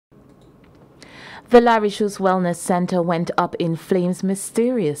The Ressource Wellness Centre went up in flames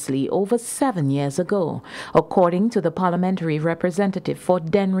mysteriously over 7 years ago. According to the parliamentary representative for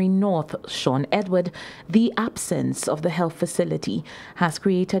Dennery North, Sean Edward, the absence of the health facility has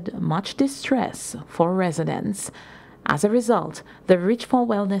created much distress for residents. As a result, the Richfond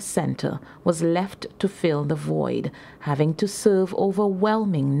Wellness Centre was left to fill the void, having to serve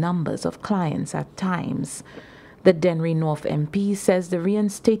overwhelming numbers of clients at times. The Dennery North MP says the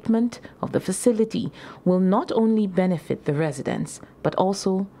reinstatement of the facility will not only benefit the residents, but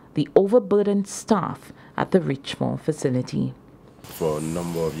also the overburdened staff at the Richfond facility. For a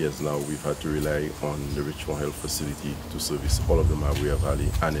number of years now, we've had to rely on the Richfond Health Facility to service all of the Mabwea Valley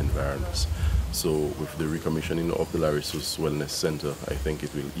and environs. So with the recommissioning of the Ressource Wellness Centre, I think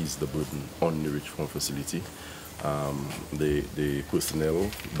it will ease the burden on the Richfond facility. The personnel,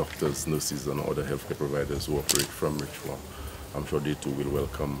 doctors, nurses and other healthcare providers who operate from Richfond, I'm sure they too will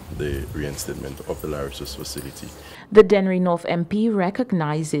welcome the reinstatement of the Resource facility. The Dennery North MP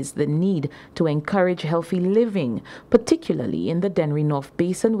recognizes the need to encourage healthy living, particularly in the Dennery North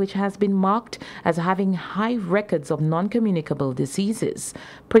Basin, which has been marked as having high records of non-communicable diseases.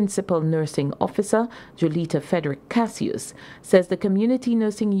 Principal Nursing Officer Julita Frederick Cassius says the Community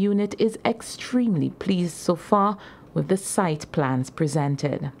Nursing Unit is extremely pleased so far with the site plans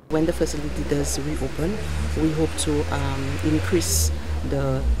presented. When the facility does reopen, we hope to increase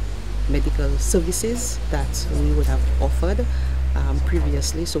the medical services that we would have offered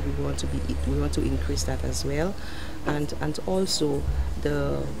previously. So we want to increase that as well, and also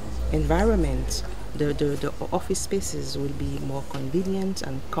the environment. The office spaces will be more convenient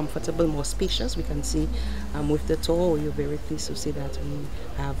and comfortable, more spacious. We can see with the tour, we are very pleased to see that we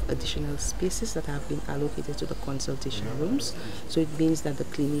have additional spaces that have been allocated to the consultation rooms. So it means that the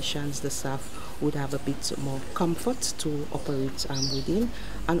clinicians, the staff would have a bit more comfort to operate within.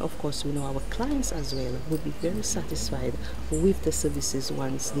 And of course, we know our clients as well would be very satisfied with the services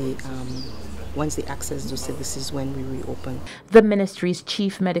once they access those services when we reopen. The ministry's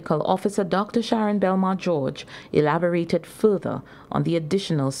Chief Medical Officer, Dr. Sharon Belmar George, elaborated further on the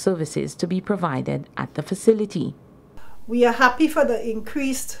additional services to be provided at the facility. We are happy for the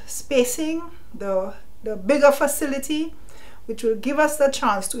increased spacing, the bigger facility, which will give us the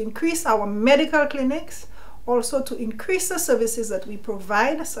chance to increase our medical clinics, also to increase the services that we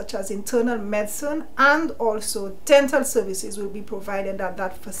provide, such as internal medicine, and also dental services will be provided at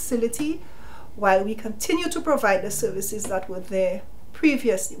that facility, while we continue to provide the services that were there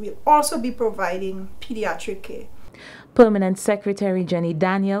previously. We'll also be providing pediatric care. Permanent Secretary Jenny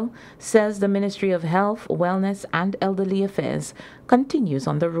Daniel says the Ministry of Health, Wellness and Elderly Affairs continues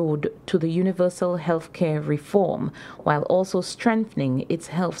on the road to the universal health care reform, while also strengthening its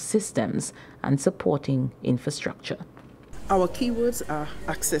health systems and supporting infrastructure. Our keywords are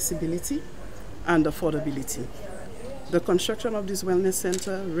accessibility and affordability. The construction of this wellness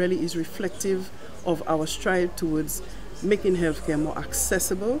center really is reflective of our strive towards making healthcare more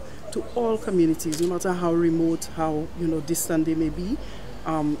accessible to all communities, no matter how remote, how distant they may be,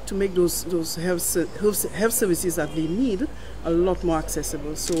 to make those health services that they need a lot more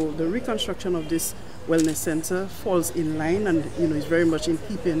accessible. So the reconstruction of this wellness center falls in line and is very much in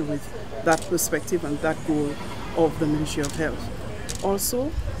keeping with that perspective and that goal of the Ministry of Health. Also,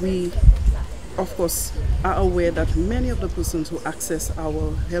 we of course are aware that many of the persons who access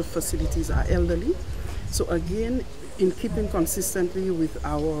our health facilities are elderly. So again, in keeping consistently with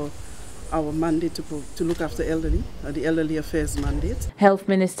our mandate to look after elderly, the elderly affairs mandate. Health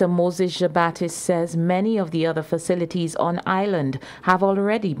Minister Moses Jabatis says many of the other facilities on island have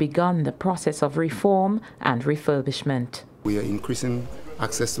already begun the process of reform and refurbishment. We are increasing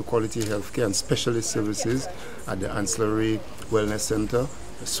access to quality healthcare and specialist services at the Ancillary Wellness Centre,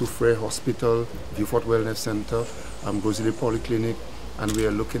 Soufriere Hospital, Beaufort Wellness Centre, Grosile Polyclinic, and we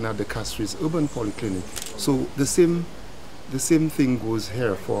are looking at the Castries Urban Polyclinic. So the same thing goes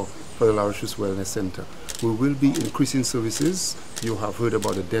here for the Ressource Wellness Centre. We will be increasing services. You have heard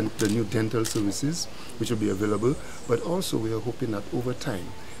about the new dental services which will be available, but also we are hoping that over time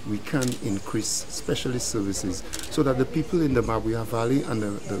we can increase specialist services so that the people in the Mabwea Valley and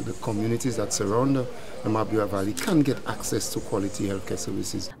the communities that surround the Mabwea Valley can get access to quality healthcare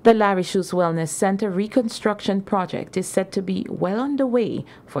services. The Ressource Wellness Centre reconstruction project is set to be well underway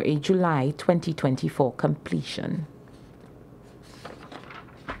for a July 2024 completion.